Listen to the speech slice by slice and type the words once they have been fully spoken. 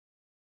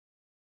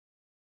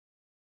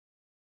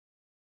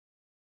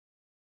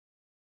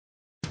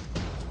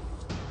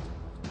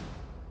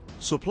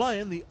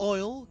supplying the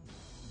oil,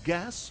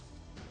 gas,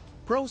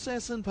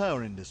 process and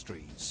power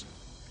industries.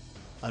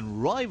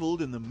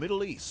 Unrivaled in the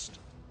Middle East,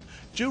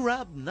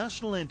 Gerab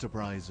National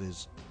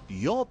Enterprises,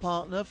 your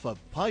partner for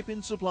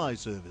piping supply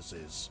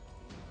services.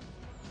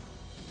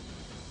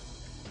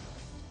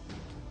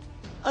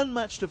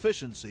 Unmatched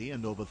efficiency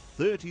and over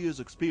 30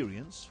 years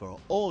experience for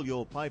all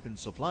your piping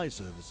supply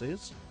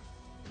services,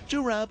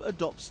 Gerab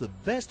adopts the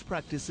best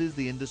practices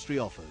the industry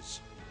offers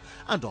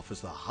and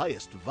offers the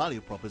highest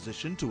value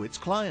proposition to its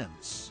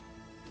clients.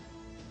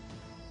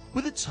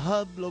 With its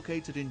hub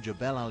located in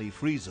Jebel Ali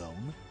Free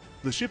Zone,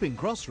 the shipping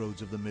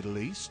crossroads of the Middle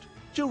East,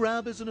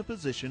 Gerab is in a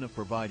position of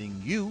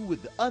providing you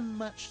with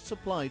unmatched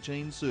supply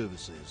chain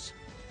services.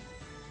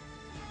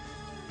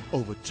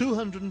 Over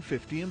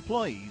 250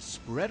 employees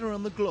spread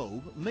around the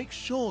globe make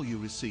sure you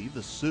receive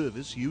the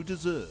service you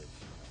deserve.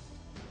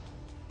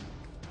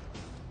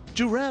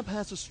 Gerab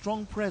has a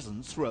strong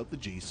presence throughout the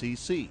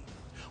GCC,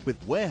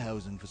 with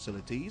warehousing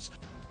facilities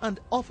and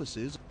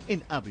offices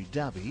in Abu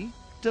Dhabi,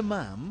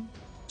 Dammam,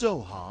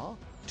 Doha,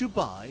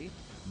 Dubai,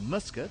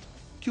 Muscat,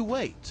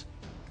 Kuwait,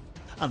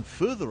 and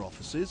further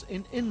offices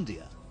in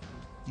India,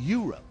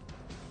 Europe,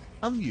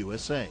 and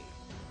USA.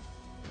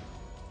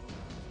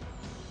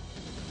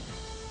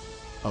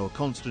 Our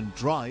constant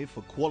drive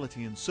for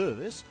quality and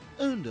service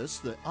earned us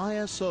the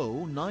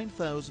ISO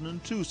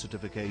 9002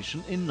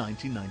 certification in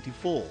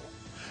 1994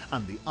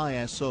 and the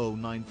ISO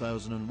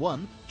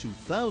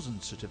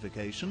 9001-2000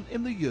 certification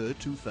in the year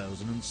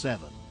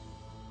 2007.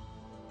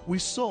 We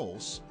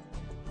source,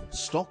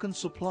 stock and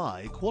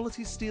supply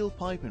quality steel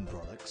piping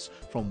products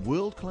from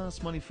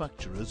world-class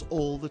manufacturers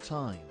all the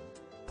time.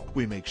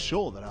 We make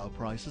sure that our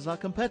prices are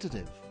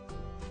competitive,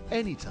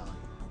 anytime,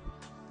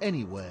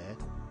 anywhere,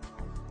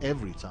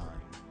 every time.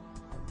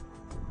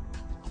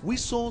 We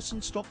source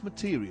and stock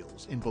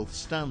materials in both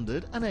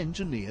standard and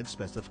engineered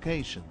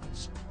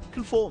specifications,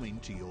 conforming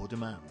to your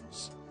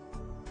demands.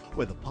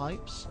 Whether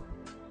pipes,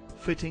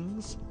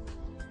 fittings,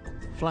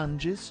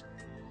 flanges,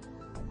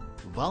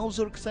 valves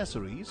or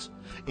accessories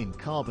in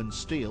carbon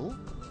steel,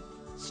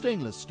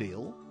 stainless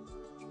steel,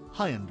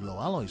 high and low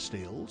alloy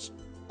steels,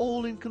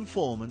 all in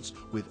conformance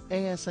with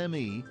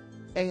ASME,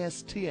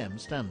 ASTM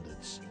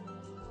standards,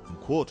 from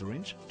 1/4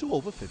 inch to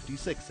over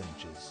 56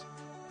 inches.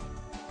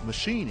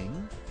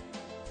 Machining,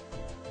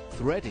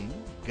 threading,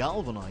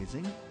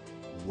 galvanizing,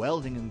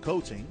 welding and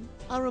coating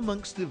are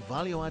amongst the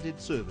value-added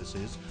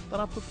services that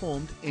are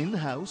performed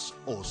in-house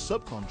or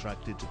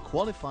subcontracted to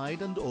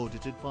qualified and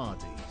audited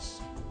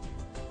parties.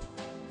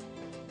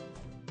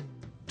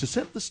 To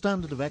set the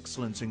standard of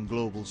excellence in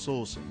global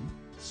sourcing,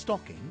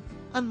 stocking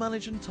and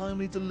managing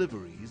timely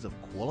deliveries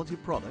of quality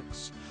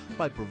products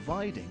by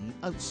providing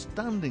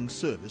outstanding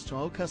service to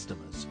our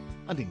customers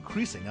and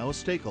increasing our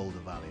stakeholder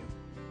value.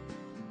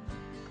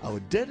 Our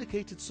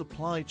dedicated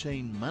supply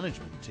chain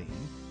management team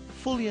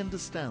fully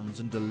understands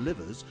and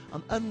delivers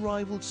an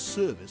unrivaled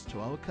service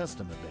to our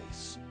customer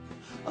base,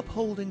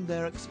 upholding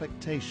their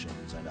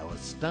expectations and our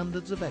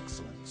standards of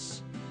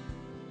excellence.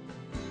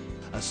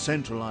 A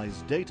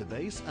centralized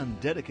database and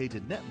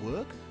dedicated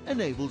network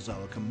enables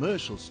our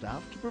commercial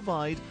staff to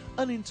provide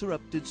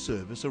uninterrupted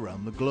service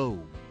around the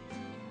globe.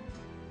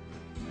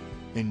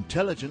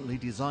 Intelligently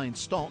designed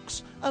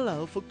stocks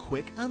allow for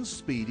quick and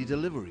speedy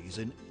deliveries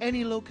in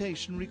any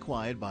location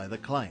required by the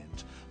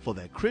client for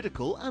their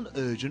critical and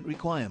urgent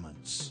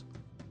requirements.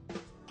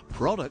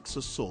 Products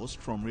are sourced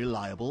from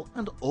reliable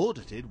and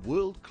audited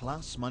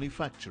world-class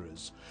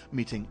manufacturers,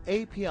 meeting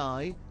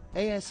API,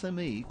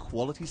 ASME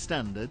quality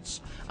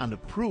standards and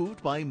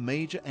approved by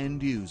major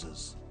end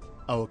users.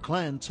 Our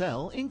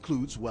clientele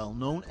includes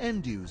well-known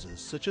end users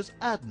such as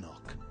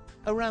ADNOC,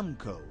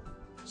 Aramco,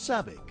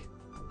 SABIC,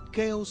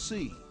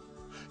 KOC,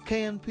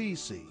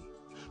 KNPC,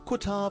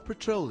 Qatar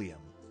Petroleum,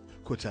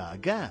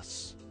 Qatar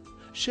Gas,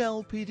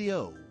 Shell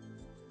PDO,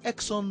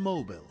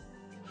 ExxonMobil,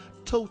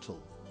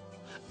 Total,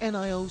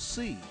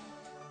 NIOC,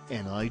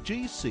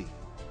 NIGC,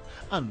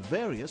 and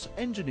various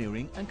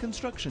engineering and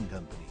construction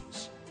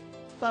companies,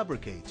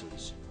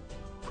 fabricators,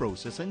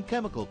 process and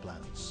chemical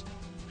plants,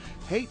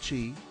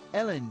 HE,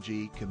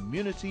 LNG,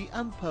 community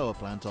and power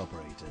plant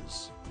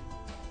operators.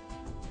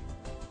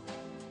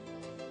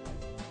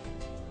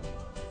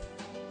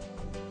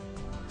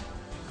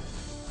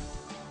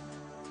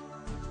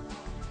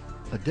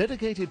 A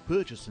dedicated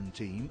purchasing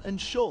team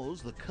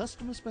ensures the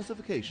customer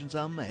specifications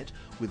are met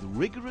with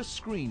rigorous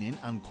screening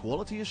and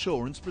quality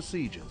assurance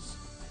procedures.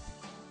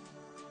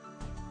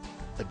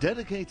 A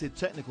dedicated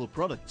technical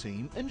product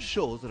team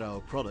ensures that our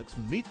products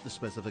meet the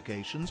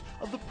specifications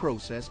of the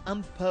process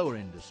and power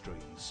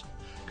industries,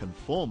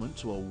 conformant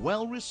to a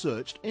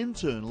well-researched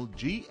internal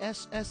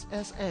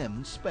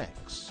GSSSM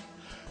specs,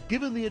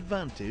 given the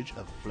advantage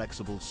of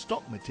flexible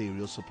stock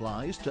material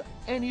supplies to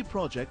any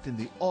project in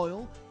the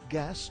oil,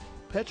 gas,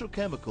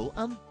 petrochemical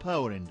and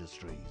power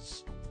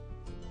industries.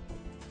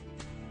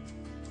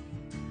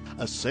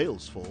 A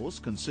sales force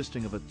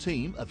consisting of a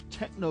team of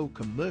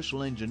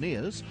techno-commercial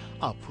engineers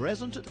are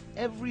present at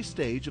every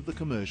stage of the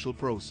commercial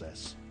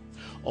process,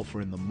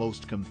 offering the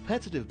most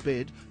competitive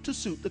bid to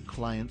suit the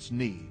client's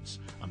needs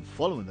and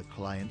following the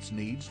client's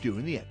needs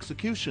during the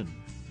execution.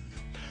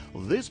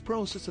 This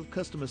process of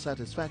customer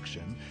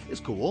satisfaction is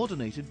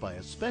coordinated by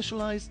a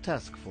specialized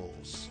task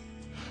force,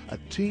 a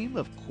team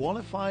of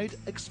qualified,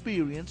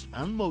 experienced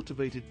and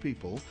motivated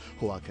people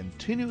who are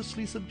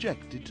continuously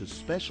subjected to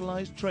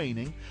specialized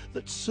training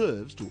that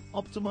serves to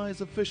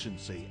optimize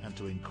efficiency and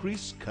to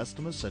increase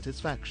customer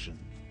satisfaction.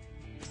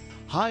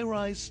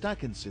 High-rise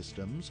stacking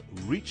systems,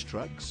 reach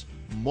trucks,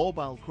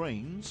 mobile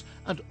cranes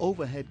and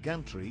overhead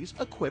gantries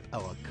equip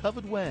our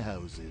covered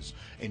warehouses,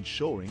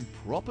 ensuring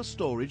proper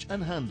storage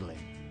and handling.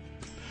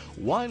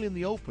 While in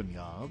the open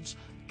yards,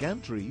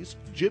 gantries,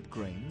 jib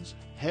cranes,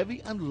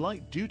 heavy and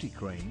light duty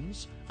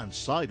cranes and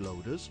side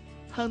loaders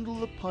handle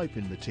the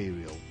piping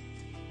material.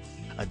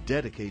 A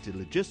dedicated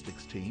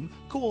logistics team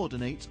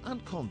coordinates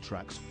and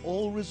contracts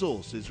all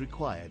resources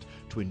required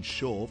to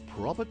ensure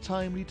proper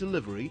timely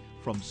delivery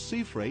from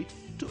sea freight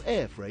to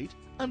air freight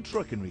and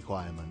trucking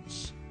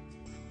requirements.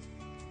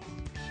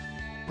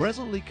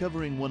 Presently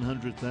covering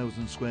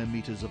 100,000 square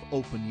meters of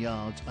open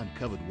yards and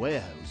covered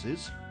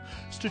warehouses,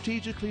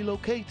 strategically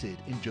located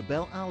in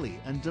Jebel Ali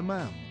and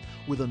Dammam,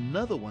 with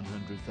another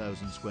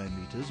 100,000 square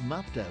meters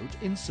mapped out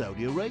in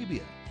Saudi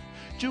Arabia,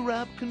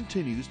 Gerab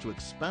continues to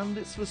expand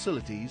its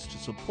facilities to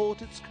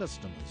support its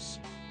customers.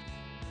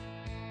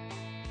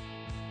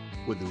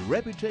 With a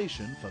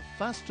reputation for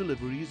fast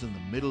deliveries in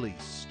the Middle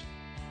East,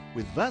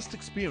 with vast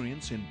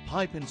experience in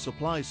piping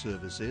supply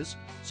services,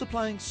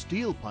 supplying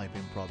steel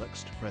piping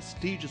products to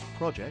prestigious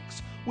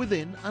projects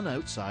within and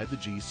outside the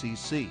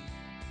GCC.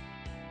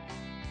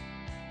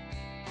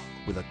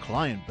 With a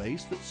client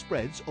base that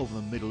spreads over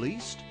the Middle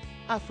East,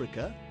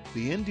 Africa,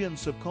 the Indian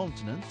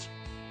subcontinent,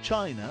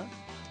 China,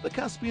 the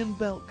Caspian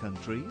Belt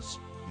countries,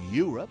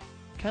 Europe,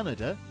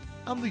 Canada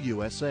and the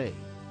USA.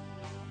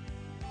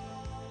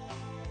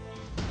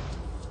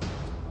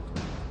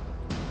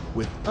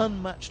 With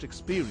unmatched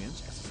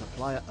experience as a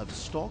supplier of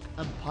stock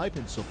and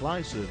piping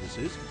supply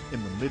services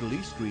in the Middle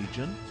East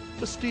region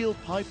for steel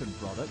piping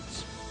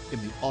products in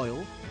the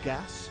oil,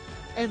 gas,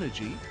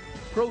 energy,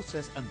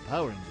 process and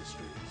power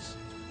industries.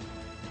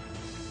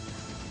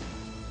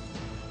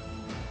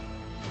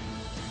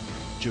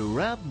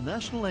 Gerab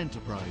National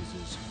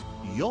Enterprises,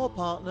 your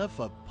partner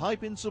for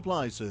piping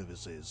supply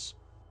services.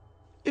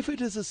 If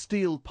it is a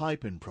steel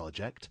piping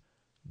project,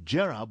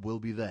 Gerab will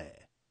be there.